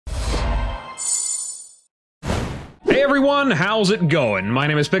Hey everyone, how's it going? My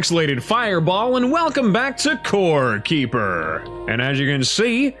name is Pixelated Fireball, and welcome back to Core Keeper. And as you can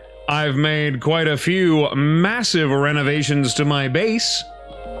see, I've made quite a few massive renovations to my base.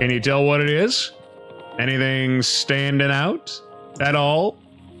 Can you tell what it is? Anything standing out at all?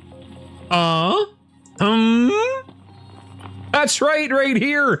 That's right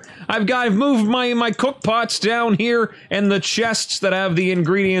here. I've moved my cook pots down here, and the chests that have the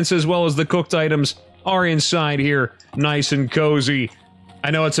ingredients as well as the cooked items are inside here, nice and cozy.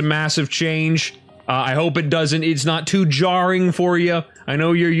 I know it's a massive change. I hope it's not too jarring for you. I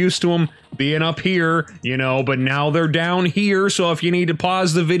know you're used to them being up here, you know, but now they're down here, so if you need to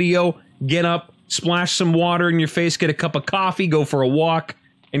pause the video, get up, splash some water in your face, get a cup of coffee, go for a walk,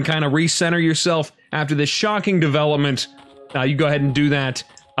 and kind of recenter yourself after this shocking development. You go ahead and do that,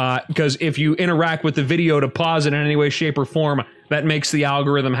 because if you interact with the video to pause it in any way, shape, or form, that makes the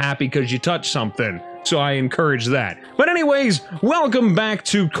algorithm happy because you touched something. So I encourage that. But anyways, welcome back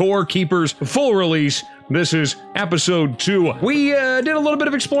to Core Keeper's full release. This is episode 2. We did a little bit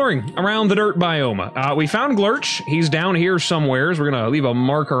of exploring around the dirt biome. We found Glurch. He's down here somewhere. So we're gonna leave a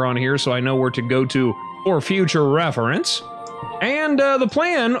marker on here so I know where to go to for future reference. And the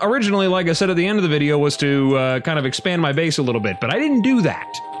plan, originally, like I said at the end of the video, was to kind of expand my base a little bit, but I didn't do that.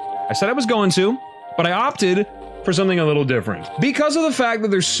 I said I was going to, but I opted for something a little different. Because of the fact that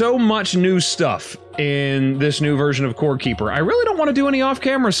there's so much new stuff in this new version of Core Keeper, I really don't want to do any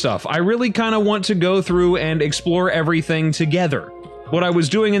off-camera stuff. I really kind of want to go through and explore everything together. What I was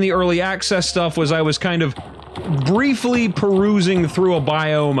doing in the early access stuff was I was kind of briefly perusing through a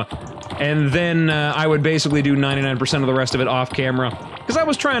biome, and then I would basically do 99% of the rest of it off camera. Because I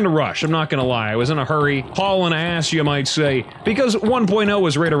was trying to rush, I'm not gonna lie. I was in a hurry, hauling ass, you might say, because 1.0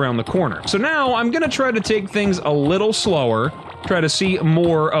 was right around the corner. So now I'm gonna try to take things a little slower, try to see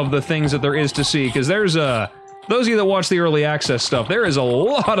more of the things that there is to see, because there's those of you that watch the early access stuff, there is a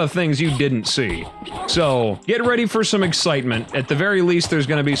lot of things you didn't see. So, get ready for some excitement. At the very least, there's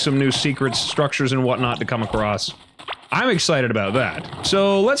gonna be some new secrets, structures, and whatnot to come across. I'm excited about that.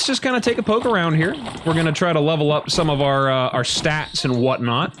 So let's just kind of take a poke around here. We're gonna try to level up some of our stats and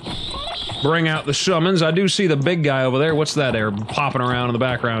whatnot. Bring out the summons. I do see the big guy over there. What's that there popping around in the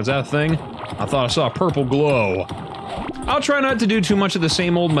background? Is that a thing? I thought I saw a purple glow. I'll try not to do too much of the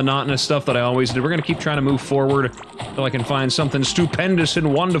same old monotonous stuff that I always do. We're gonna keep trying to move forward until I can find something stupendous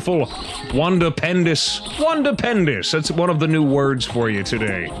and wonderful. Wondapendous. Wondapendous. That's one of the new words for you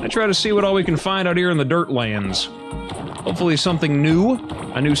today. I try to see what all we can find out here in the dirt lands. Hopefully something new,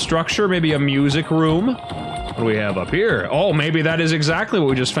 a new structure, maybe a music room. What do we have up here? Oh, maybe that is exactly what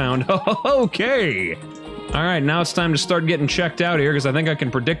we just found. Okay. All right, now it's time to start getting checked out here because I think I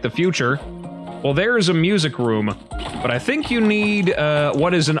can predict the future. Well, there's a music room, but I think you need,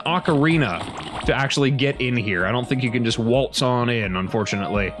 what is an ocarina to actually get in here. I don't think you can just waltz on in,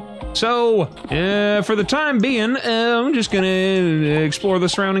 unfortunately. So, for the time being, I'm just gonna explore the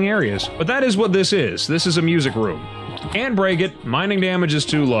surrounding areas. But that is what this is. This is a music room. Can't break it, mining damage is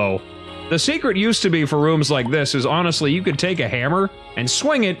too low. The secret used to be for rooms like this is honestly you could take a hammer and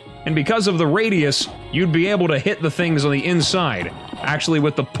swing it, and because of the radius, you'd be able to hit the things on the inside. Actually,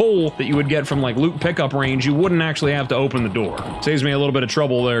 with the pull that you would get from like loot pickup range, you wouldn't actually have to open the door. Saves me a little bit of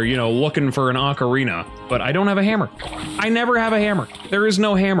trouble there, you know, looking for an ocarina. But I don't have a hammer. I never have a hammer. There is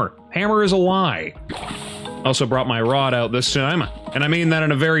no hammer. Hammer is a lie. Also brought my rod out this time, and I mean that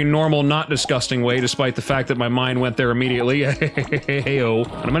in a very normal, not disgusting way, despite the fact that my mind went there immediately. Hey-oh.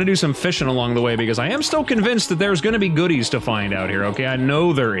 But I'm gonna do some fishing along the way, because I am still convinced that there's gonna be goodies to find out here, okay? I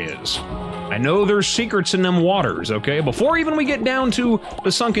know there is. I know there's secrets in them waters, okay? Before even we get down to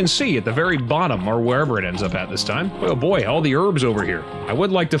the sunken sea at the very bottom, or wherever it ends up at this time. Oh boy, all the herbs over here. I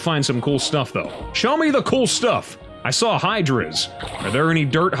would like to find some cool stuff, though. Show me the cool stuff! I saw hydras. Are there any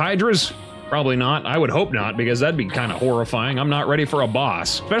dirt hydras? Probably not. I would hope not, because that'd be kind of horrifying. I'm not ready for a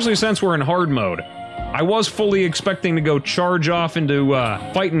boss, especially since we're in hard mode. I was fully expecting to go charge off into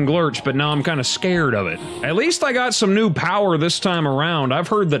fighting Glurch, but now I'm kind of scared of it. At least I got some new power this time around. I've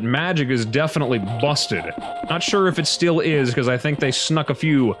heard that magic is definitely busted. Not sure if it still is, because I think they snuck a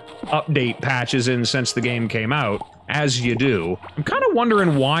few update patches in since the game came out, as you do. I'm kind of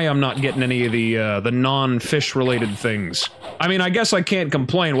wondering why I'm not getting any of the non-fish related things. I mean, I guess I can't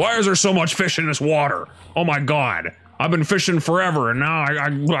complain. Why is there so much fish in this water? Oh my god. I've been fishing forever, and now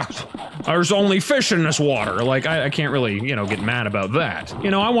there's only fish in this water. Like, I can't really, you know, get mad about that.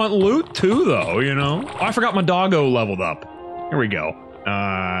 You know, I want loot too, though, you know? Oh, I forgot my doggo leveled up. Here we go.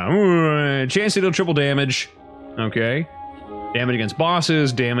 Chance to deal triple damage. Okay. Damage against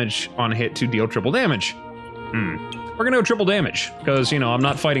bosses, damage on hit to deal triple damage. We're gonna go triple damage, because, you know, I'm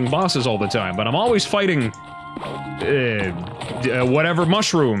not fighting bosses all the time, but I'm always fighting whatever,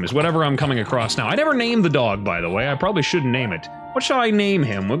 mushrooms, whatever I'm coming across now. I never named the dog, by the way. I probably should name it. What shall I name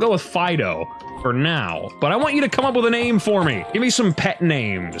him? We'll go with Fido for now. But I want you to come up with a name for me. Give me some pet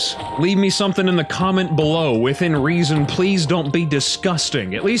names. Leave me something in the comment below. Within reason, please don't be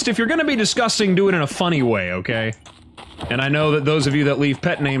disgusting. At least if you're gonna be disgusting, do it in a funny way, okay? And I know that those of you that leave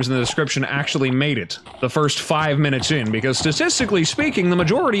pet names in the description actually made it the first 5 minutes in, because statistically speaking, the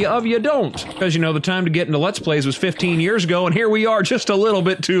majority of you don't. Because, you know, the time to get into Let's Plays was 15 years ago, and here we are just a little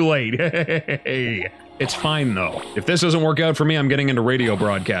bit too late. It's fine, though. If this doesn't work out for me, I'm getting into radio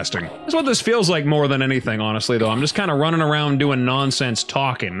broadcasting. That's what this feels like more than anything, honestly, though. I'm just kind of running around doing nonsense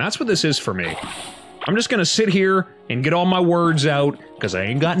talking. That's what this is for me. I'm just gonna sit here and get all my words out, because I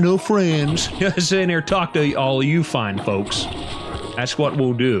ain't got no friends. Just sit here, talk to all you fine folks. That's what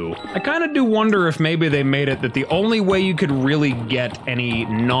we'll do. I kind of do wonder if maybe they made it that the only way you could really get any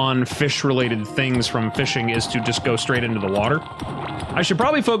non-fish related things from fishing is to just go straight into the water. I should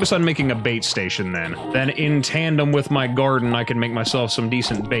probably focus on making a bait station then. Then in tandem with my garden, I can make myself some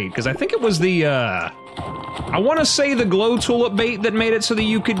decent bait, because I think it was the, I want to say the glow tulip bait that made it so that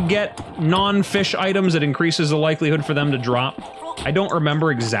you could get non-fish items that increases the likelihood for them to drop. I don't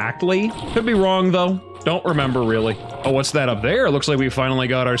remember exactly. Could be wrong, though. Don't remember, really. Oh, what's that up there? Looks like we finally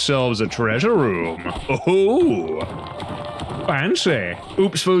got ourselves a treasure room. Oh, fancy.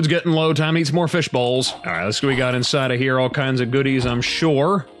 Oops, food's getting low. Time to eat some more fish bowls. All right, let's see what we got inside of here. All kinds of goodies, I'm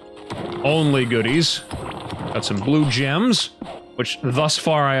sure. Only goodies. Got some blue gems, which thus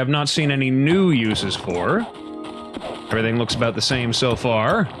far I have not seen any new uses for. Everything looks about the same so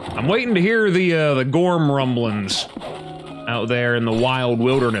far. I'm waiting to hear the gorm rumblings out there in the wild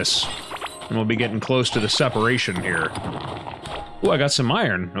wilderness. And we'll be getting close to the separation here. Oh, I got some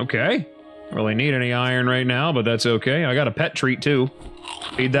iron. Okay. Don't really need any iron right now, but that's okay. I got a pet treat, too.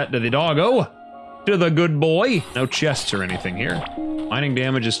 Feed that to the doggo. To the good boy. No chests or anything here. Mining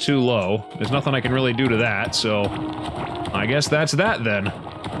damage is too low. There's nothing I can really do to that, so I guess that's that, then.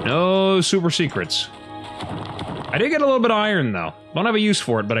 No super secrets. I did get a little bit of iron, though. Don't have a use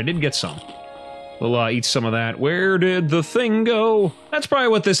for it, but I did get some. We'll eat some of that. Where did the thing go? That's probably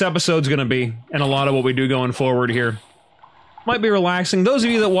what this episode's gonna be, and a lot of what we do going forward here. Might be relaxing. Those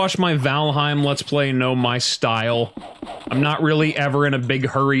of you that watch my Valheim Let's Play know my style. I'm not really ever in a big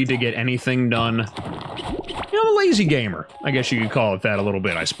hurry to get anything done. You know, I'm a lazy gamer. I guess you could call it that a little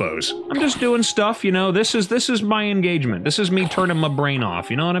bit, I suppose. I'm just doing stuff, you know, this is my engagement. This is me turning my brain off,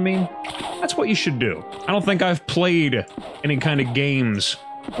 you know what I mean? That's what you should do. I don't think I've played any kind of games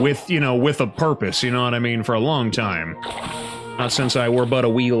with, you know, with a purpose, you know what I mean, for a long time. Not since I were but a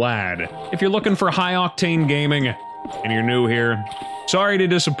wee lad. If you're looking for high-octane gaming, and you're new here, sorry to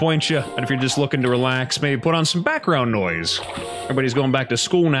disappoint you, and if you're just looking to relax, maybe put on some background noise. Everybody's going back to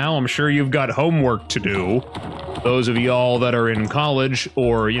school now, I'm sure you've got homework to do. Those of y'all that are in college,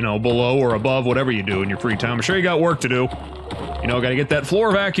 or, you know, below or above, whatever you do in your free time, I'm sure you got work to do. You know, gotta get that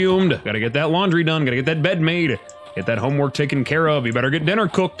floor vacuumed, gotta get that laundry done, gotta get that bed made. Get that homework taken care of. You better get dinner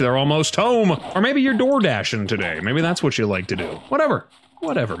cooked. They're almost home. Or maybe you're door dashing today. Maybe that's what you like to do. Whatever.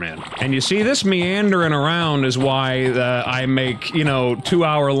 Whatever, man. And you see, this meandering around is why I make, you know,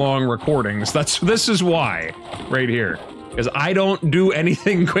 2-hour-long recordings. This is why. Right here. Because I don't do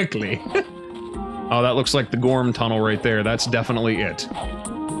anything quickly. Oh, that looks like the Gorm tunnel right there. That's definitely it.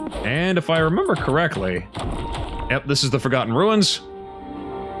 And if I remember correctly... Yep, this is the Forgotten Ruins.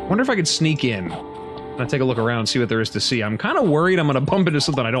 Wonder if I could sneak in. I'm gonna take a look around, see what there is to see. I'm kind of worried I'm gonna bump into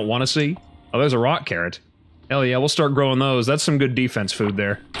something I don't want to see. Oh, there's a rock carrot. Hell yeah, we'll start growing those. That's some good defense food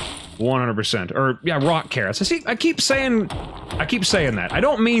there. 100%. Or, yeah, rock carrots. I keep saying that. I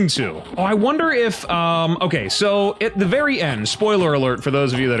don't mean to. Oh, I wonder if, okay, so at the very end, spoiler alert for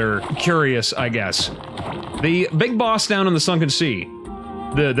those of you that are curious, I guess. The big boss down in the Sunken Sea,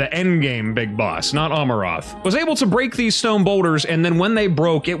 the endgame big boss, not Amaroth, was able to break these stone boulders, and then when they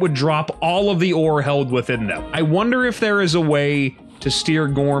broke, it would drop all of the ore held within them. I wonder if there is a way to steer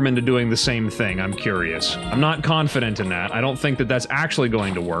Gorm into doing the same thing. I'm curious. I'm not confident in that. I don't think that that's actually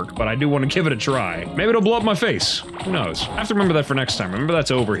going to work, but I do want to give it a try. Maybe it'll blow up my face. Who knows? I have to remember that for next time. Remember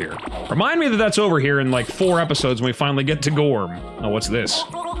that's over here. Remind me that that's over here in like 4 episodes when we finally get to Gorm. Oh, what's this?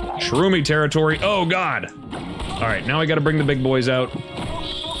 Shroomy territory. Oh, God. All right, now I got to bring the big boys out.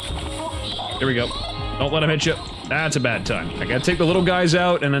 Here we go. Don't let them hit you. That's a bad time. I gotta take the little guys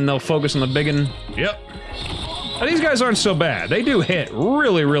out, and then they'll focus on the big one. Yep. Now, these guys aren't so bad. They do hit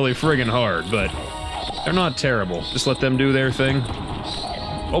really, really friggin' hard, but they're not terrible. Just let them do their thing.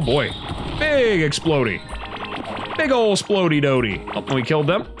 Oh, boy. Big explodey. Big ol' splody-dody. Oh, and we killed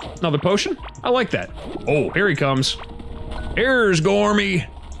them. Another potion. I like that. Oh, here he comes. Here's Gormy.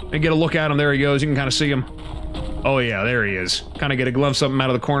 Let me get a look at him. There he goes. You can kind of see him. Oh yeah, there he is. Kind of get a glimpse of him out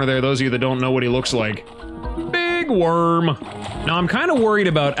of the corner there, those of you that don't know what he looks like. Big worm. Now, I'm kind of worried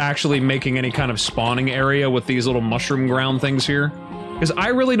about actually making any kind of spawning area with these little mushroom ground things here. Because I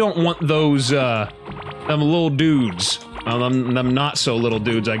really don't want those, them little dudes. Them not-so-little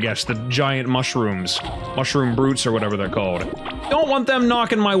dudes, I guess. The giant mushrooms. Mushroom brutes, or whatever they're called. Don't want them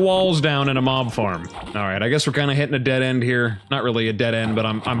knocking my walls down in a mob farm. Alright, I guess we're kind of hitting a dead end here. Not really a dead end, but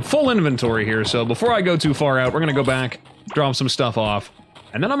I'm full inventory here, so before I go too far out, we're gonna go back, drop some stuff off,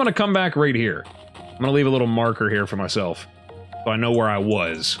 and then I'm gonna come back right here. I'm gonna leave a little marker here for myself, so I know where I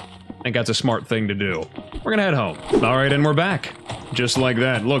was. I think that's a smart thing to do. We're gonna head home. Alright, and we're back. Just like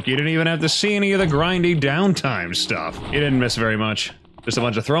that. Look, you didn't even have to see any of the grindy downtime stuff. You didn't miss very much. Just a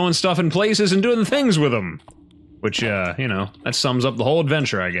bunch of throwing stuff in places and doing things with them. Which, you know, that sums up the whole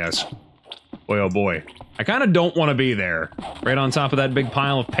adventure, I guess. Boy, oh boy. I kind of don't want to be there. Right on top of that big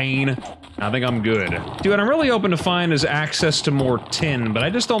pile of pain. I think I'm good. Dude, what I'm really hoping to find is access to more tin, but I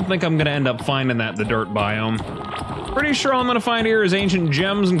just don't think I'm going to end up finding that in the dirt biome. Pretty sure all I'm going to find here is ancient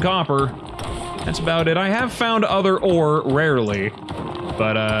gems and copper. That's about it. I have found other ore, rarely,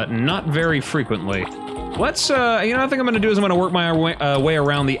 but not very frequently. Let's, you know, I think I'm going to do is I'm going to work my way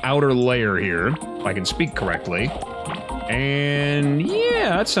around the outer layer here, if I can speak correctly. And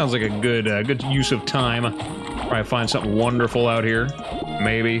yeah, that sounds like a good, good use of time. Probably find something wonderful out here.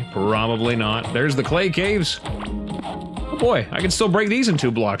 Maybe, probably not. There's the clay caves. Oh boy, I can still break these in 2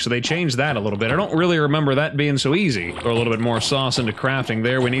 blocks, so they changed that a little bit. I don't really remember that being so easy. Throw a little bit more sauce into crafting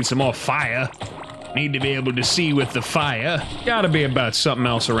there. We need some more fire. Need to be able to see with the fire. Gotta be about something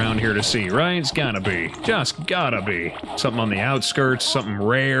else around here to see, right? It's gotta be. Just gotta be. Something on the outskirts, something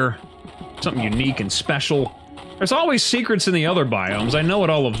rare, something unique and special. There's always secrets in the other biomes. I know what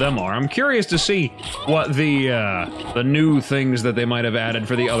all of them are. I'm curious to see what the new things that they might have added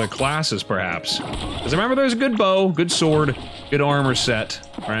for the other classes, perhaps. Because remember, there's a good bow, good sword, good armor set,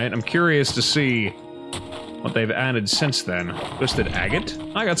 right? I'm curious to see what they've added since then. Twisted agate?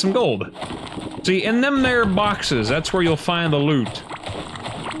 I got some gold. See, in them there boxes, that's where you'll find the loot.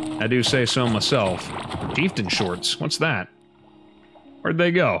 I do say so myself. Chieftain shorts, what's that? Where'd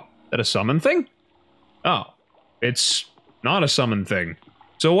they go? Is that a summon thing? Oh. It's not a summon thing.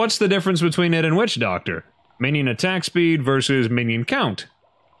 So what's the difference between it and Witch Doctor? Minion attack speed versus minion count.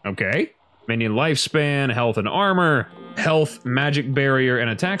 Okay. Minion lifespan, health and armor, health, magic barrier, and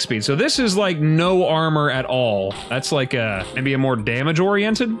attack speed. So this is like no armor at all. That's like maybe a more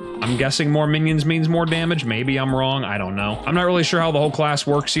damage-oriented? I'm guessing more minions means more damage. Maybe I'm wrong. I don't know. I'm not really sure how the whole class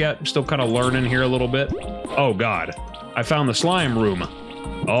works yet. I'm still kind of learning here a little bit. Oh god. I found the slime room.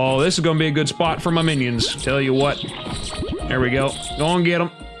 Oh, this is gonna be a good spot for my minions. Tell you what. There we go. Go on, get them.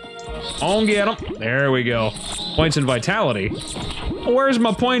 On, get them. There we go. Points in vitality. Where's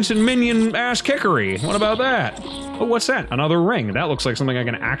my points in minion ass kickery? What about that? Oh, what's that? Another ring. That looks like something I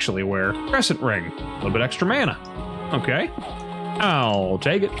can actually wear. Crescent ring. A little bit extra mana. Okay. I'll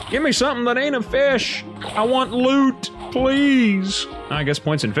take it. Give me something that ain't a fish. I want loot, please. I guess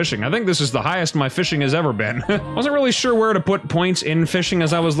points in fishing. I think this is the highest my fishing has ever been. Wasn't really sure where to put points in fishing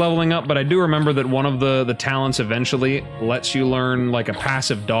as I was leveling up, but I do remember that one of the talents eventually lets you learn like a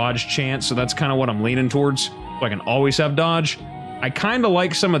passive dodge chance, so that's kind of what I'm leaning towards. So I can always have dodge. I kind of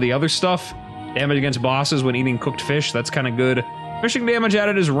like some of the other stuff. Damage against bosses when eating cooked fish, that's kind of good. Fishing damage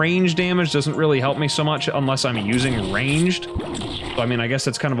added as range damage doesn't really help me so much unless I'm using ranged. So, I mean, I guess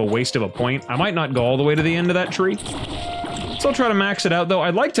that's kind of a waste of a point. I might not go all the way to the end of that tree. Still try to max it out, though.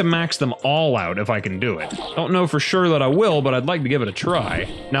 I'd like to max them all out if I can do it. Don't know for sure that I will, but I'd like to give it a try.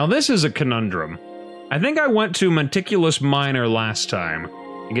 Now, this is a conundrum. I think I went to Meticulous Miner last time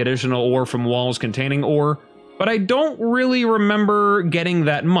to get additional ore from walls containing ore, but I don't really remember getting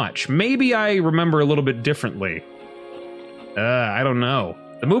that much. Maybe I remember a little bit differently. I don't know.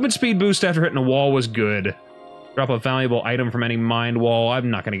 The movement speed boost after hitting a wall was good. Drop a valuable item from any mined wall. I'm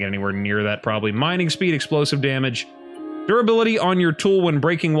not going to get anywhere near that, probably. Mining speed, explosive damage. Durability on your tool when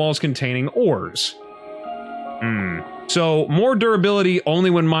breaking walls containing ores. So, more durability only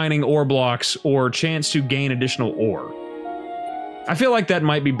when mining ore blocks, or chance to gain additional ore. I feel like that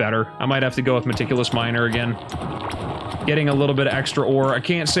might be better. I might have to go with Meticulous Miner again. Getting a little bit of extra ore. I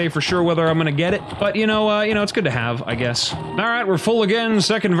can't say for sure whether I'm gonna get it, but you know, it's good to have, I guess. All right, we're full again.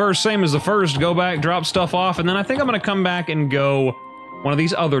 Second verse, same as the first. Go back, drop stuff off, and then I think I'm gonna come back and go one of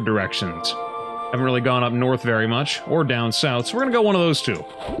these other directions. Haven't really gone up north very much, or down south, so we're gonna go one of those two. See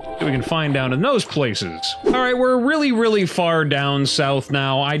what we can find down in those places. All right, we're really, really far down south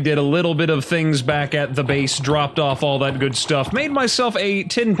now. I did a little bit of things back at the base, dropped off all that good stuff, made myself a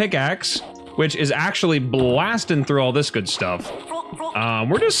tin pickaxe, which is actually blasting through all this good stuff.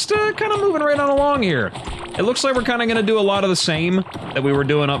 We're just kind of moving right on along here. It looks like we're kind of going to do a lot of the same that we were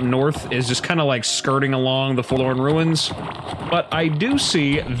doing up north, is just kind of like skirting along the Forlorn Ruins. But I do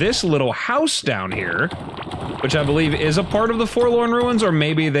see this little house down here, which I believe is a part of the Forlorn Ruins, or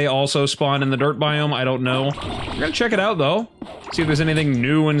maybe they also spawn in the dirt biome, I don't know. We're gonna check it out, though. See if there's anything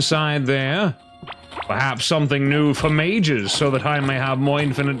new inside there. Perhaps something new for mages, so that I may have more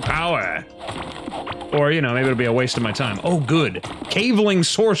infinite power. Or, you know, maybe it'll be a waste of my time. Oh, good. Caveling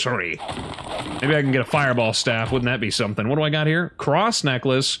sorcery. Maybe I can get a fireball staff, wouldn't that be something? What do I got here? Cross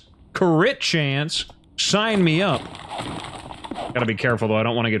necklace, crit chance, sign me up. Gotta be careful, though, I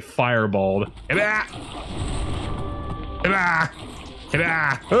don't want to get fireballed.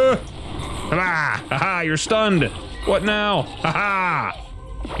 Haha, you're stunned. What now? Haha!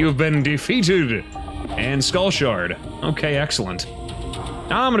 You've been defeated. And Skull Shard. Okay, excellent.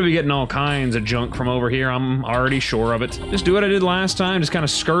 Now I'm gonna be getting all kinds of junk from over here, I'm already sure of it. Just do what I did last time, just kind of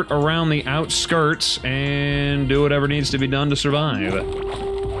skirt around the outskirts and do whatever needs to be done to survive.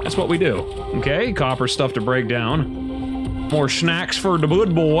 That's what we do. Okay, copper stuff to break down. More snacks for the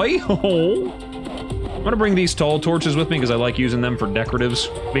good boy. I'm gonna bring these tall torches with me because I like using them for decoratives.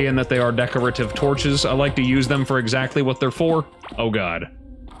 Being that they are decorative torches, I like to use them for exactly what they're for. Oh god.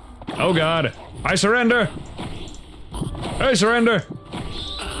 Oh god. I surrender! I surrender!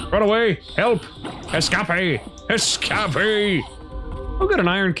 Run away! Help! Escape! Escape! I'll get an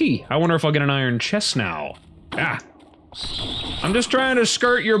iron key. I wonder if I'll get an iron chest now. Ah. I'm just trying to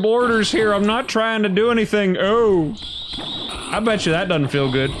skirt your borders here. I'm not trying to do anything. Oh. I bet you that doesn't feel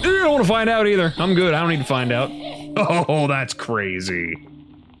good. I don't want to find out either. I'm good. I don't need to find out. Oh, that's crazy.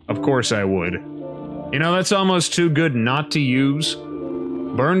 Of course I would. You know, that's almost too good not to use.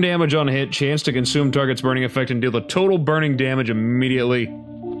 Burn damage on hit, chance to consume target's burning effect and deal the total burning damage immediately.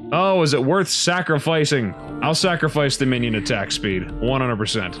 Oh, is it worth sacrificing? I'll sacrifice the minion attack speed.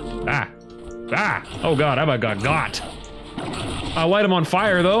 100%. Ah. Ah! Oh god, I about got. I'll light him on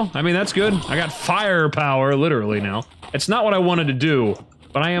fire, though. I mean, that's good. I got firepower, literally, now. It's not what I wanted to do,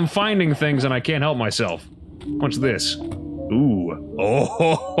 but I am finding things and I can't help myself. What's this? Ooh. Oh,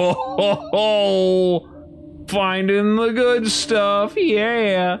 ho, ho, ho, ho. Finding the good stuff,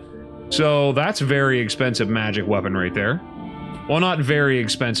 yeah. So, that's very expensive magic weapon right there. Well, not very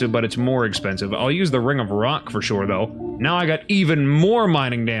expensive, but it's more expensive. I'll use the Ring of Rock for sure, though. Now I got even more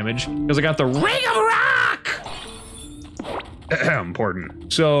mining damage, because I got the Ring of Rock!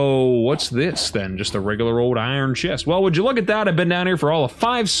 Important. So, what's this, then? Just a regular old iron chest. Well, would you look at that? I've been down here for all of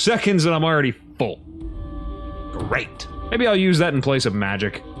 5 seconds, and I'm already full. Great. Maybe I'll use that in place of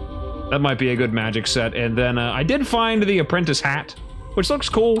magic. That might be a good magic set. And then, I did find the apprentice hat, which looks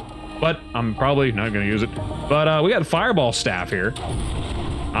cool. But I'm probably not gonna use it. But we got Fireball Staff here.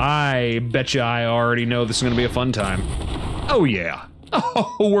 I betcha I already know this is gonna be a fun time. Oh yeah.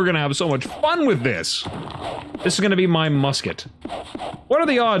 Oh, we're gonna have so much fun with this. This is gonna be my musket. What are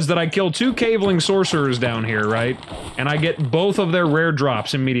the odds that I kill 2 caveling sorcerers down here, right? And I get both of their rare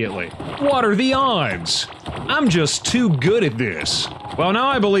drops immediately. What are the odds? I'm just too good at this. Well, now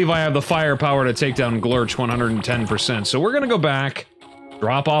I believe I have the firepower to take down Glurch 110%, so we're gonna go back,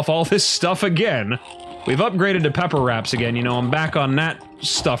 drop off all this stuff again. We've upgraded to pepper wraps again, you know, I'm back on that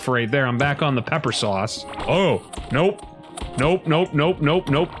stuff right there. I'm back on the pepper sauce. Oh, nope. Nope, nope, nope, nope,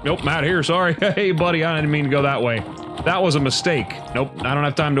 nope, nope, Matt here, sorry. Hey, buddy, I didn't mean to go that way. That was a mistake. Nope, I don't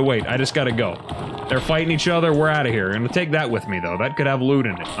have time to wait. I just gotta go. They're fighting each other, we're out of here. I'm gonna take that with me, though. That could have loot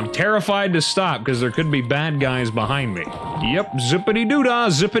in it. I'm terrified to stop, because there could be bad guys behind me. Yep, zippity-doo-dah,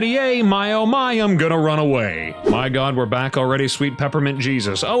 zippity-yay, my oh my, I'm gonna run away. My god, we're back already, sweet peppermint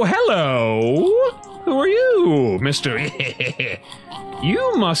Jesus. Oh, hello! Who are you, Mr.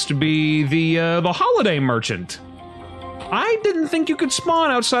 You must be the holiday merchant. I didn't think you could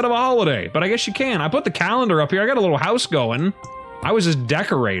spawn outside of a holiday, but I guess you can. I put the calendar up here. I got a little house going. I was just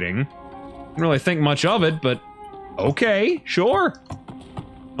decorating. Didn't really think much of it, but okay, sure.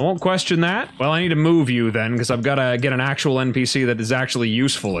 I won't question that. Well, I need to move you then, because I've got to get an actual NPC that is actually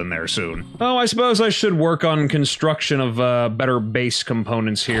useful in there soon. Oh, I suppose I should work on construction of better base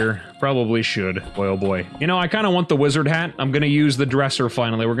components here. Probably should. Boy, oh boy. You know, I kind of want the wizard hat. I'm going to use the dresser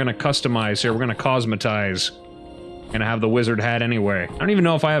finally. We're going to customize here. We're going to cosmetize. Gonna have the wizard hat anyway. I don't even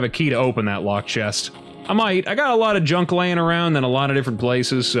know if I have a key to open that locked chest. I might. I got a lot of junk laying around in a lot of different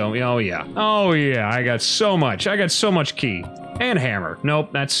places, so oh yeah. Oh yeah, I got so much. I got so much key. And hammer.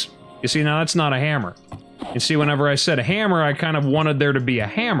 Nope, that's... You see, now that's not a hammer. You see, whenever I said a hammer, I kind of wanted there to be a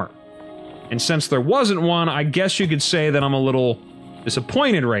hammer. And since there wasn't one, I guess you could say that I'm a little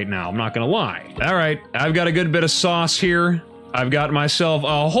disappointed right now, I'm not gonna lie. Alright, I've got a good bit of sauce here. I've got myself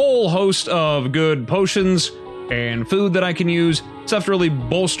a whole host of good potions and food that I can use. Stuff to really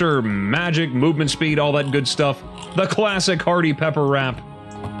bolster magic, movement speed, all that good stuff. The classic Hardy Pepper Wrap.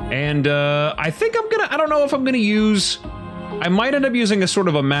 And I think I don't know if I'm gonna use... I might end up using a sort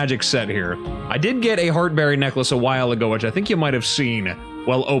of a magic set here. I did get a Heartberry necklace a while ago, which I think you might have seen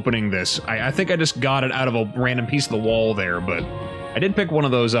while opening this. I think I just got it out of a random piece of the wall there, but I did pick one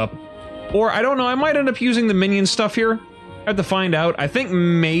of those up. Or, I don't know, I might end up using the minion stuff here. I have to find out. I think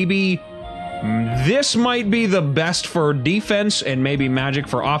maybe this might be the best for defense and maybe magic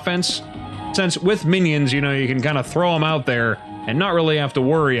for offense. Since with minions, you know, you can kind of throw them out there and not really have to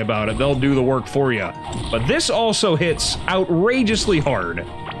worry about it. They'll do the work for you. But this also hits outrageously hard,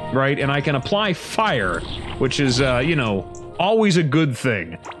 right? And I can apply fire, which is, you know, always a good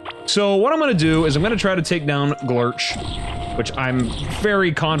thing. So what I'm going to do is I'm going to try to take down Glurch, which I'm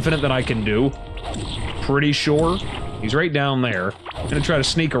very confident that I can do. Pretty sure. He's right down there. I'm going to try to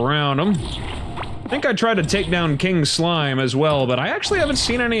sneak around him. I think I tried to take down King Slime as well, but I actually haven't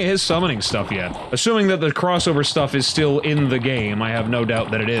seen any of his summoning stuff yet. Assuming that the crossover stuff is still in the game, I have no doubt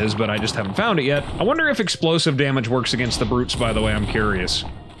that it is, but I just haven't found it yet. I wonder if explosive damage works against the brutes, by the way, I'm curious.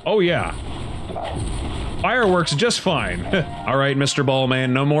 Oh yeah. Fire works just fine. Alright, Mr.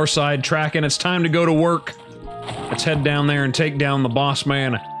 Ballman, no more sidetracking, it's time to go to work. Let's head down there and take down the boss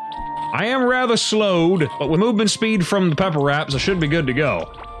man. I am rather slowed, but with movement speed from the pepper wraps, I should be good to go.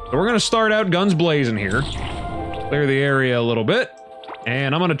 So we're gonna start out guns blazing here. Clear the area a little bit.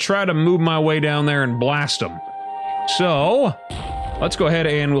 And I'm gonna try to move my way down there and blast them. So, let's go ahead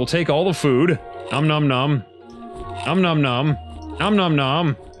and we'll take all the food. Nom nom nom. Nom nom nom. Nom nom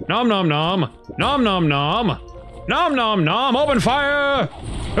nom. Nom nom nom. Nom nom nom. Nom nom nom. Open fire!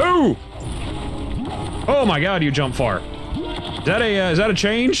 Ooh! Oh my god, you jump far. Is that a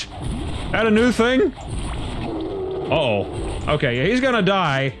change? Is that a new thing? Uh-oh. Okay, yeah, he's gonna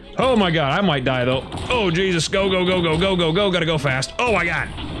die. Oh my god, I might die though. Oh Jesus, go, go, go, go, go, go, go, gotta go fast. Oh my god.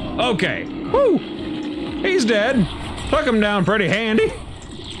 Okay. Woo! He's dead. Took him down pretty handy.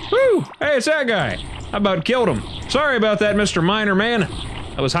 Woo! Hey, it's that guy. I about killed him. Sorry about that, Mr. Miner Man.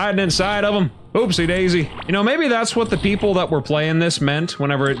 I was hiding inside of him. Oopsie daisy. You know, maybe that's what the people that were playing this meant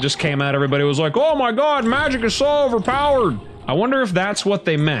whenever it just came out. Everybody was like, oh my god, magic is so overpowered. I wonder if that's what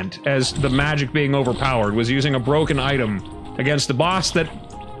they meant as the magic being overpowered, was using a broken item against a boss that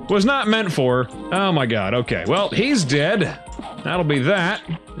was not meant for. Oh my god, okay. Well, he's dead. That'll be that.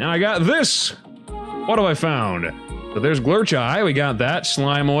 Now I got this. What have I found? So there's Glurch Eye, we got that.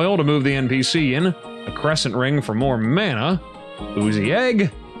 Slime oil to move the NPC in. A crescent ring for more mana. Oozy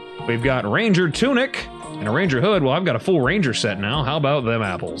egg. We've got Ranger Tunic. And a Ranger Hood. Well, I've got a full Ranger set now. How about them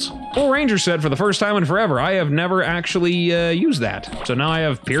apples? Full Ranger set for the first time in forever. I have never actually used that. So now I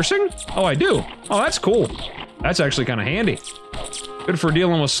have Piercing? Oh, I do. Oh, that's cool. That's actually kind of handy. Good for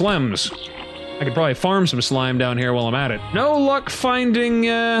dealing with slims. I could probably farm some slime down here while I'm at it. No luck finding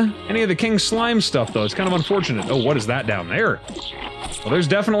any of the King Slime stuff, though. It's kind of unfortunate. Oh, what is that down there? Well, there's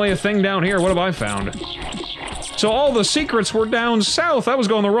definitely a thing down here. What have I found? So all the secrets were down south. I was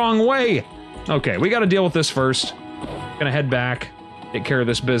going the wrong way. Okay, we gotta deal with this first. Gonna head back, take care of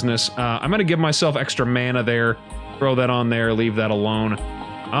this business. I'm gonna give myself extra mana there. Throw that on there, leave that alone.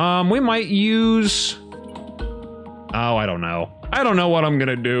 We might use... Oh, I don't know. I don't know what I'm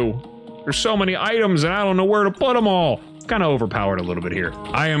gonna do. There's so many items and I don't know where to put them all. Kinda overpowered a little bit here.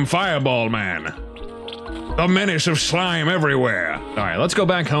 I am Fireball Man. The menace of slime everywhere. Alright, let's go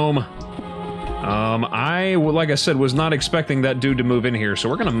back home. Like I said, was not expecting that dude to move in here, so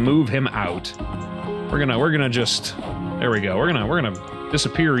we're gonna move him out. We're gonna just... There we go. We're gonna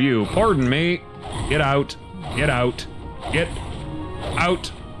disappear you. Pardon me. Get out. Get out. Get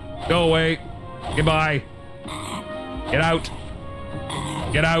out. Go away. Goodbye. Get out.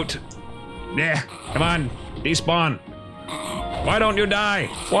 Get out. Yeah, come on. Despawn. Why don't you die?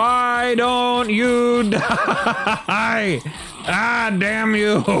 Why don't you die? Ah, damn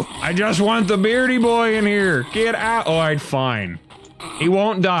you. I just want the beardy boy in here. Get out. All right, fine. He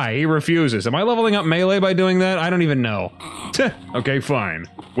won't die. He refuses. Am I leveling up melee by doing that? I don't even know. Okay, fine.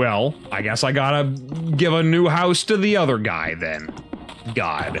 Well, I guess I gotta give a new house to the other guy then.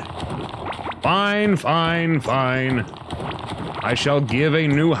 God. Fine, fine, fine. I shall give a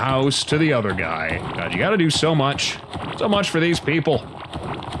new house to the other guy. God, you gotta do so much. So much for these people.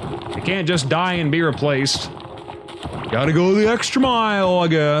 They can't just die and be replaced. Gotta go the extra mile, I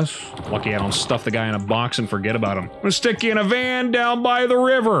guess. Lucky I don't stuff the guy in a box and forget about him. I'm gonna stick you in a van down by the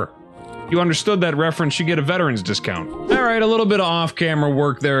river. You understood that reference, you get a veteran's discount. Alright, a little bit of off-camera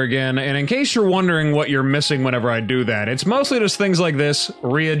work there again, and in case you're wondering what you're missing whenever I do that, it's mostly just things like this,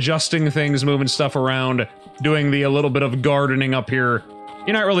 readjusting things, moving stuff around, doing a little bit of gardening up here.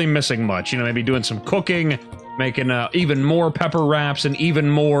 You're not really missing much, you know, maybe doing some cooking, making even more pepper wraps and even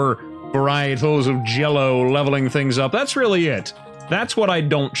more varietals of Jello, leveling things up. That's really it. That's what I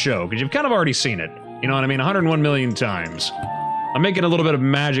don't show, because you've kind of already seen it. You know what I mean? 101 million times. I'm making a little bit of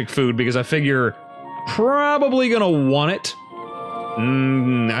magic food because I figure probably gonna want it.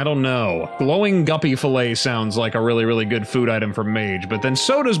 I don't know. Glowing guppy fillet sounds like a really, really good food item for Mage, but then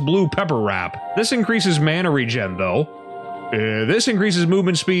so does blue pepper wrap. This increases mana regen, though. This increases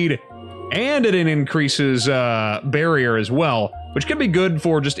movement speed, and it increases barrier as well, which could be good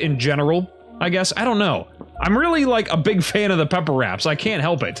for just in general, I guess. I don't know. I'm really, like, a big fan of the pepper wraps. I can't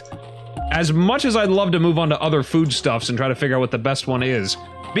help it. As much as I'd love to move on to other foodstuffs and try to figure out what the best one is,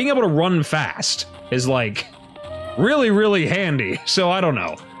 being able to run fast is, like, really, really handy. So I don't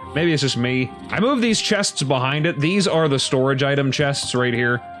know. Maybe it's just me. I moved these chests behind it. These are the storage item chests right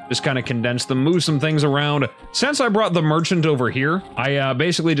here. Just kind of condensed them, moved some things around. Since I brought the merchant over here, I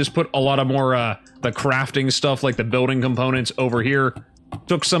basically just put a lot of more the crafting stuff, like the building components, over here.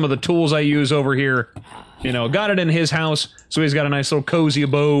 Took some of the tools I use over here. You know, got it in his house, so he's got a nice little cozy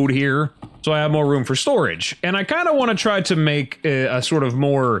abode here. So I have more room for storage. And I kind of want to try to make a sort of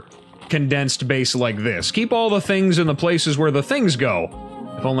more condensed base like this. Keep all the things in the places where the things go.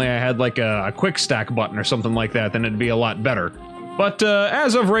 If only I had like a quick stack button or something like that, then it'd be a lot better. But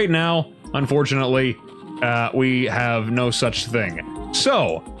as of right now, unfortunately, we have no such thing.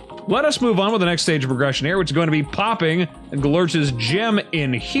 So, let us move on with the next stage of progression here, which is going to be popping Glurch's gem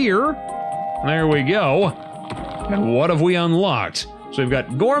in here. There we go. And what have we unlocked? So we've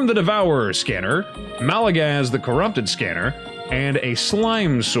got Gorm the Devourer scanner, Malagaz the Corrupted scanner, and a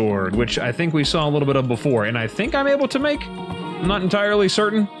slime sword, which I think we saw a little bit of before, and I think I'm able to make? I'm not entirely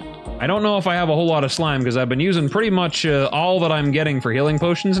certain. I don't know if I have a whole lot of slime, because I've been using pretty much all that I'm getting for healing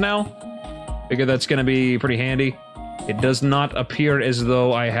potions now. Figure that's going to be pretty handy. It does not appear as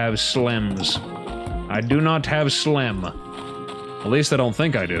though I have slims. I do not have slim. At least I don't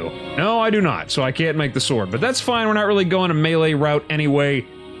think I do. No, I do not, so I can't make the sword. But that's fine, we're not really going a melee route anyway.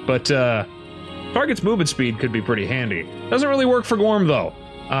 But, target's movement speed could be pretty handy. Doesn't really work for Gorm, though.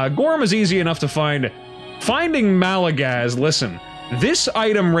 Gorm is easy enough to find. Finding Malagaz, listen, this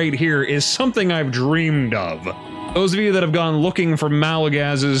item right here is something I've dreamed of. Those of you that have gone looking for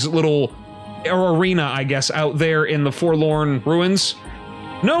Malagaz's little arena, I guess, out there in the Forlorn Ruins,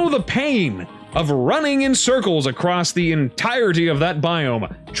 know the pain of running in circles across the entirety of that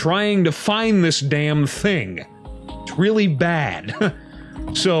biome, trying to find this damn thing. It's really bad.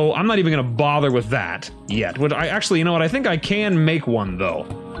 So I'm not even gonna bother with that yet. But I actually, you know what, I think I can make one, though.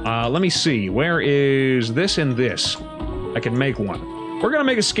 Let me see, where is this and this? I can make one. We're gonna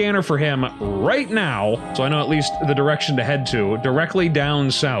make a scanner for him right now, so I know at least the direction to head to. Directly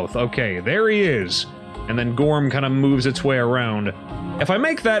down south. Okay, there he is. And then Gorm kind of moves its way around. If I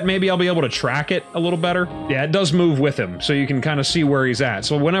make that, maybe I'll be able to track it a little better. Yeah, it does move with him, so you can kind of see where he's at.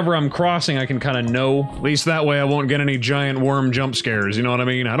 So whenever I'm crossing, I can kind of know. At least that way I won't get any giant worm jump scares, you know what I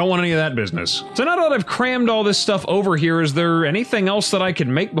mean? I don't want any of that business. So now that I've crammed all this stuff over here, is there anything else that I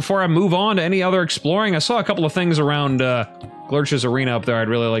can make before I move on to any other exploring? I saw a couple of things around Glurch's arena up there I'd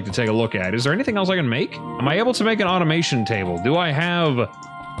really like to take a look at. Is there anything else I can make? Am I able to make an automation table? Do I have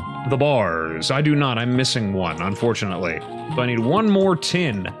the bars? I do not. I'm missing one, unfortunately. So I need one more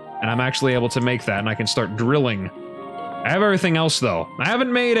tin, and I'm actually able to make that, and I can start drilling. I have everything else, though. I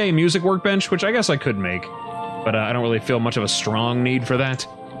haven't made a music workbench, which I guess I could make, but I don't really feel much of a strong need for that.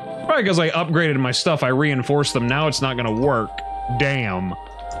 Probably because I upgraded my stuff, I reinforced them. Now it's not going to work. Damn.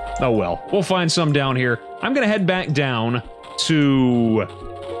 Oh well. We'll find some down here. I'm going to head back down to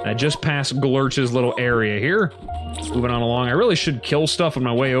just past Glurch's little area here. Moving on along. I really should kill stuff on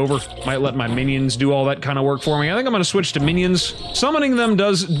my way over. Might let my minions do all that kind of work for me. I think I'm going to switch to minions. Summoning them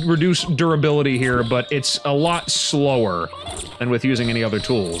does reduce durability here, but it's a lot slower than with using any other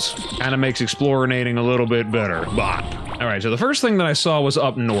tools. Kind of makes explorinating a little bit better. Bah. Alright, so the first thing that I saw was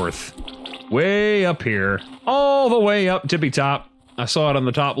up north. Way up here. All the way up tippy top. I saw it on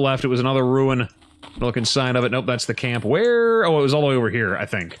the top left. It was another ruin. Looking sign of it. Nope, that's the camp. Where? Oh, it was all the way over here, I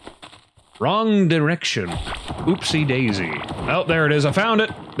think. Wrong direction. Oopsie daisy. Oh, there it is. I found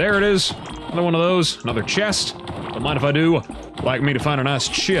it. There it is. Another one of those. Another chest. Don't mind if I do. Like me to find a nice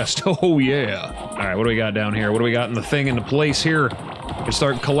chest. Oh, yeah. All right, what do we got down here? What do we got in the thing into place here? We can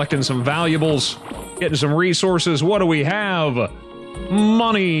start collecting some valuables. Getting some resources. What do we have?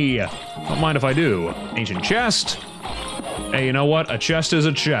 Money. Don't mind if I do. Ancient chest. Hey, you know what? A chest is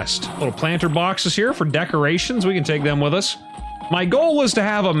a chest. Little planter boxes here for decorations. We can take them with us. My goal is to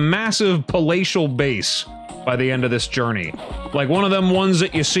have a massive palatial base by the end of this journey. Like one of them ones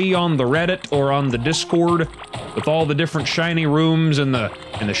that you see on the Reddit or on the Discord with all the different shiny rooms and the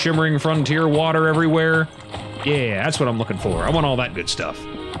shimmering frontier water everywhere. Yeah, that's what I'm looking for. I want all that good stuff.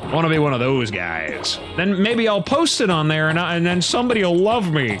 I want to be one of those guys. Then maybe I'll post it on there, and then somebody will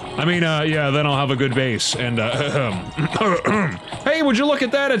love me. I mean, yeah, then I'll have a good base. And, hey, would you look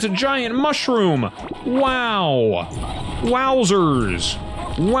at that? It's a giant mushroom. Wow. Wowzers.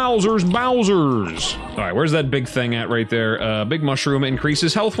 Wowzers bowsers. All right, where's that big thing at right there? Big mushroom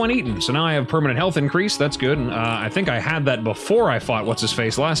increases health when eaten. So now I have permanent health increase. That's good. I think I had that before I fought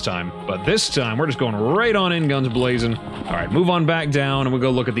what's-his-face last time. But this time, we're just going right on in, guns blazing. All right, move on back down, and we'll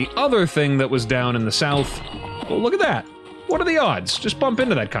go look at the other thing that was down in the south. Well, look at that. What are the odds? Just bump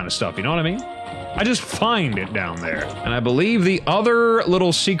into that kind of stuff, you know what I mean? I just find it down there. And I believe the other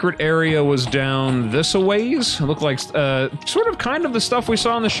little secret area was down this a ways. It looked like sort of kind of the stuff we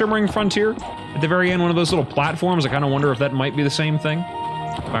saw on the Shimmering Frontier. At the very end, one of those little platforms. I kind of wonder if that might be the same thing.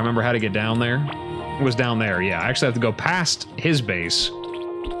 If I remember how to get down there. It was down there, yeah. I actually have to go past his base.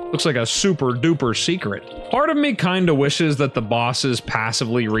 Looks like a super duper secret. Part of me kind of wishes that the bosses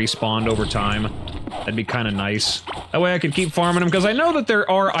passively respawned over time. That'd be kind of nice. That way I could keep farming them, because I know that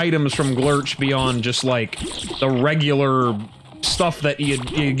there are items from Glurch beyond just, like, the regular stuff that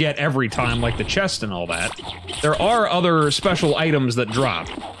you get every time, like the chest and all that. There are other special items that drop.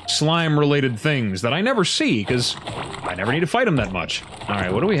 Slime-related things that I never see, because I never need to fight them that much.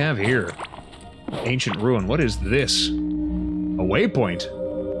 Alright, what do we have here? Ancient Ruin. What is this? A waypoint.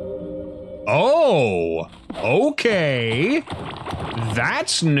 Oh! Okay!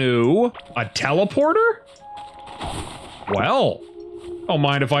 That's new. A teleporter? Well, don't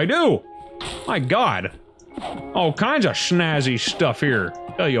mind if I do. My god. All kinds of snazzy stuff here.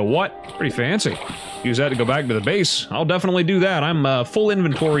 Tell you what, pretty fancy. Use that to go back to the base. I'll definitely do that. I'm full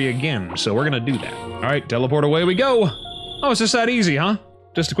inventory again, so we're gonna do that. All right, teleport away we go. Oh, it's just that easy, huh?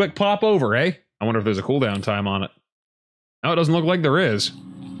 Just a quick pop over, eh? I wonder if there's a cooldown time on it. No, it doesn't look like there is.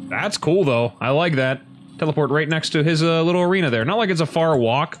 That's cool, though. I like that. Teleport right next to his little arena there. Not like it's a far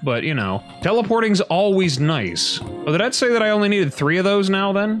walk, but, you know. Teleporting's always nice. Oh, did that say that I only needed 3 of those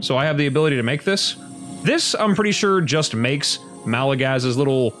now, then? So I have the ability to make this? This, I'm pretty sure, just makes Malagaz's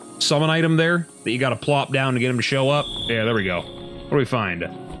little summon item there that you gotta plop down to get him to show up. Yeah, there we go. What do we find?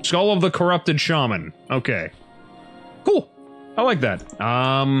 Skull of the Corrupted Shaman. Okay. Cool. I like that.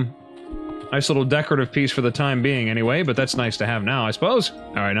 Nice little decorative piece for the time being anyway, but that's nice to have now, I suppose.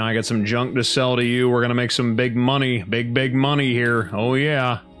 All right, now I got some junk to sell to you. We're gonna make some big money. Big money here. Oh,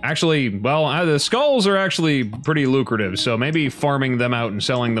 yeah. Actually, well, the skulls are actually pretty lucrative, so maybe farming them out and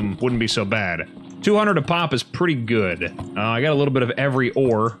selling them wouldn't be so bad. 200 a pop is pretty good. I got a little bit of every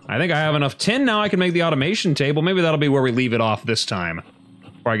ore. I think I have enough tin now I can make the automation table. Maybe that'll be where we leave it off this time.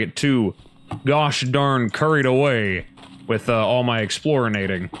 Before I get too gosh darn curried away with all my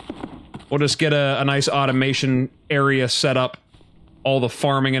explorinating. We'll just get a nice automation area set up. All the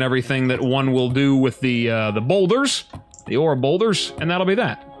farming and everything that one will do with the boulders. The ore boulders. And that'll be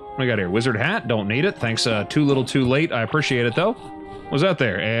that. What do we got here? Wizard hat. Don't need it. Thanks, too little too late. I appreciate it, though. What's that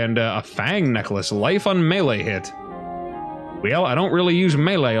there? And a fang necklace. Life on melee hit. Well, I don't really use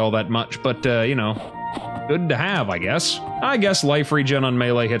melee all that much, but, you know, good to have, I guess. I guess life regen on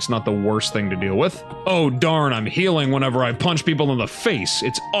melee hit's not the worst thing to deal with. Oh, darn, I'm healing whenever I punch people in the face.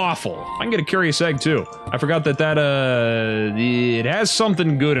 It's awful. I can get a curious egg, too. I forgot that it has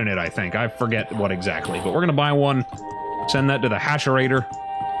something good in it, I think. I forget what exactly, but we're gonna buy one. Send that to the Hatcherator.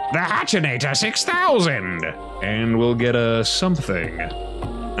 The Hatchinator 6000! And we'll get a something.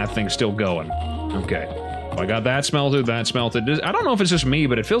 That thing's still going. Okay. So I got that smelted, that smelted. I don't know if it's just me,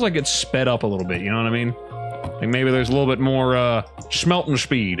 but it feels like it's sped up a little bit, you know what I mean? I think maybe there's a little bit more, smelting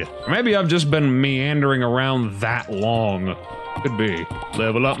speed. Or maybe I've just been meandering around that long. Could be.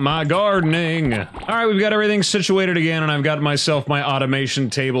 Level up my gardening. Alright, we've got everything situated again, and I've got myself my automation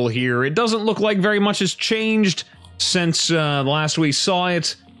table here. It doesn't look like very much has changed since last we saw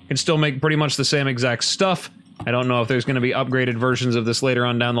it. Can still make pretty much the same exact stuff. I don't know if there's going to be upgraded versions of this later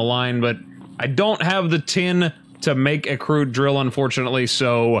on down the line, but I don't have the tin to make a crude drill, unfortunately,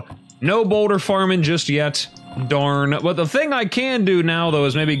 so no boulder farming just yet. Darn. But the thing I can do now, though,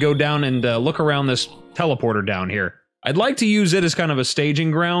 is maybe go down and look around this teleporter down here. I'd like to use it as kind of a staging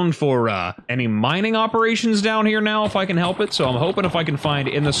ground for any mining operations down here now, if I can help it. So I'm hoping if I can find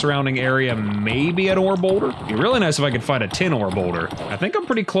in the surrounding area, maybe an ore boulder. It'd be really nice if I could find a tin ore boulder. I think I'm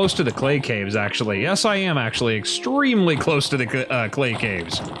pretty close to the clay caves, actually. Yes, I am actually extremely close to the clay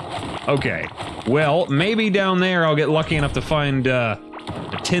caves. Okay, well, maybe down there I'll get lucky enough to find a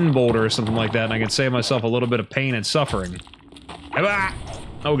tin boulder or something like that, and I can save myself a little bit of pain and suffering.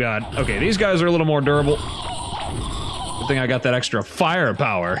 Oh god. Okay, these guys are a little more durable. Good thing I got that extra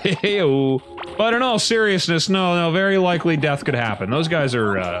firepower. But in all seriousness, no, very likely death could happen. Those guys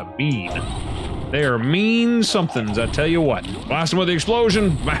are mean. They are mean somethings, I tell you what. Blast them with the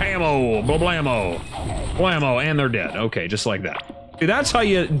explosion. Blammo, blammo, blammo, and they're dead. Okay, just like that. See, that's how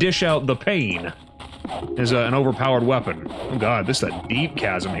you dish out the pain. Is an overpowered weapon. Oh god, this is a deep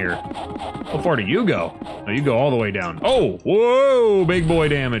chasm here. How far do you go? Oh, you go all the way down. Oh, whoa, big boy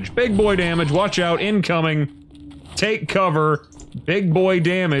damage. Big boy damage, watch out, incoming. Take cover, big boy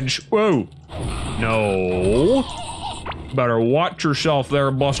damage. Whoa. No. Better watch yourself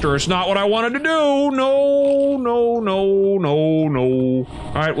there, Buster. It's not what I wanted to do. No, no, no, no, no.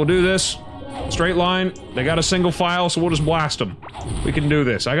 All right, we'll do this. Straight line. They got a single file, so we'll just blast them. We can do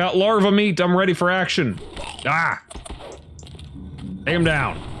this. I got larva meat. I'm ready for action. Ah. Take him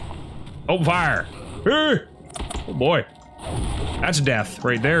down. Open fire. Oh, boy. That's death.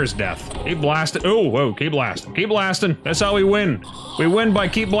 Right there is death. Keep blasting. Oh, whoa. Keep blasting. Keep blasting. That's how we win. We win by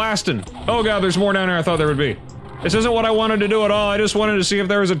keep blasting. Oh, God. There's more down there I thought there would be. This isn't what I wanted to do at all. I just wanted to see if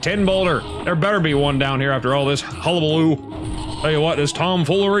there was a tin boulder. There better be one down here after all this hullabaloo. Tell you what, this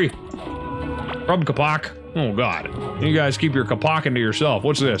tomfoolery. Rub kapok. Oh, God. You guys keep your kapok to yourself.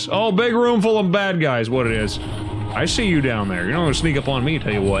 What's this? Oh, big room full of bad guys, what it is. I see you down there. You're not gonna sneak up on me,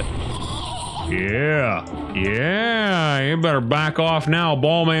 tell you what. Yeah. Yeah. You better back off now.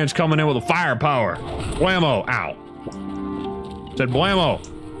 Ball man's coming in with a firepower. Blammo. Ow. Said blammo.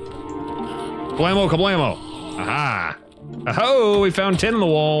 Blammo kablamo. Aha! Oh, we found 10 in the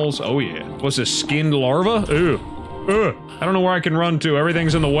walls. Oh yeah. What's this, skinned larva? Ew. Ugh. I don't know where I can run to.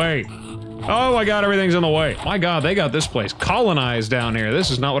 Everything's in the way. Oh my god, everything's in the way. My god, they got this place colonized down here.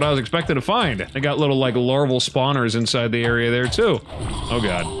 This is not what I was expected to find. They got little, like, larval spawners inside the area there, too. Oh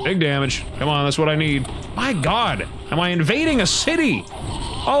god. Big damage. Come on, that's what I need. My god! Am I invading a city?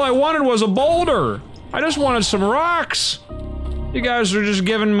 All I wanted was a boulder. I just wanted some rocks. You guys are just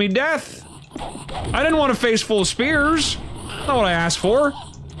giving me death. I didn't want a face full of spears. Not what I asked for.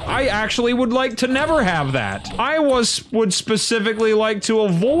 I actually would like to never have that. I would specifically like to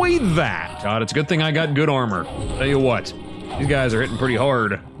avoid that. God, it's a good thing I got good armor. Tell you what, these guys are hitting pretty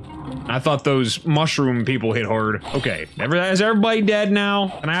hard. I thought those mushroom people hit hard. Okay, is everybody dead now?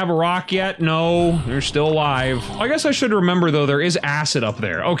 Can I have a rock yet? No, they're still alive. I guess I should remember though, there is acid up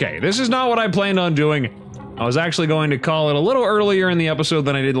there. Okay, this is not what I planned on doing. I was actually going to call it a little earlier in the episode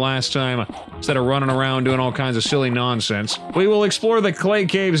than I did last time, instead of running around doing all kinds of silly nonsense. We will explore the clay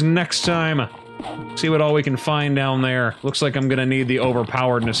caves next time. See what all we can find down there. Looks like I'm gonna need the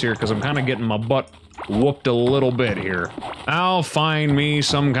overpoweredness here, because I'm kind of getting my butt whooped a little bit here. I'll find me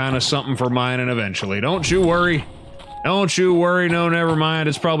some kind of something for mining eventually. Don't you worry. Don't you worry, no, never mind.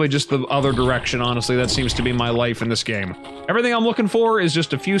 It's probably just the other direction, honestly. That seems to be my life in this game. Everything I'm looking for is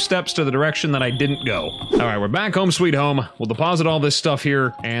just a few steps to the direction that I didn't go. All right, we're back home sweet home. We'll deposit all this stuff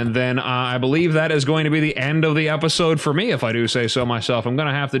here, and then I believe that is going to be the end of the episode for me, if I do say so myself. I'm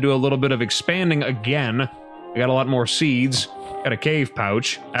gonna have to do a little bit of expanding again. I got a lot more seeds. Got a cave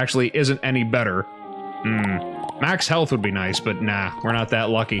pouch. Actually isn't any better. Max health would be nice, but nah, we're not that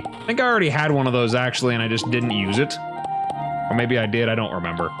lucky. I think I already had one of those, actually, and I just didn't use it. Or maybe I did, I don't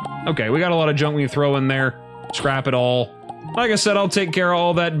remember. Okay, we got a lot of junk we can throw in there. Scrap it all. Like I said, I'll take care of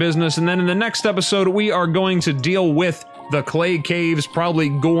all that business, and then in the next episode, we are going to deal with the clay caves, probably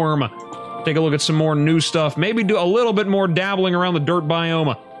Gorm. Take a look at some more new stuff. Maybe do a little bit more dabbling around the dirt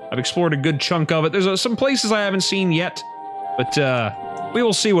biome. I've explored a good chunk of it. There's some places I haven't seen yet, but we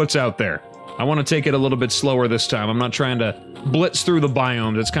will see what's out there. I want to take it a little bit slower this time. I'm not trying to blitz through the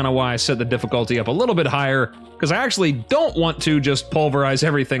biomes. That's kind of why I set the difficulty up a little bit higher, because I actually don't want to just pulverize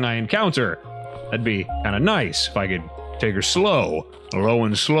everything I encounter. That'd be kind of nice if I could take her slow. Low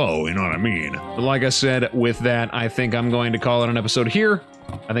and slow, you know what I mean? But like I said, with that, I think I'm going to call it an episode here.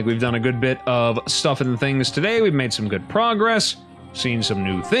 I think we've done a good bit of stuff and things today. We've made some good progress, seen some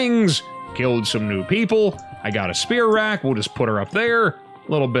new things, killed some new people. I got a spear rack. We'll just put her up there.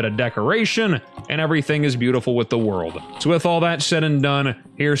 A little bit of decoration, and everything is beautiful with the world. So with all that said and done,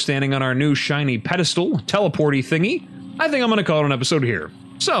 here standing on our new shiny pedestal, teleporty thingy, I think I'm gonna call it an episode here.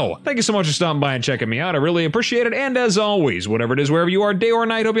 So, thank you so much for stopping by and checking me out. I really appreciate it, and as always, whatever it is, wherever you are, day or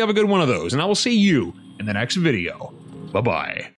night, hope you have a good one of those, and I will see you in the next video. Bye-bye.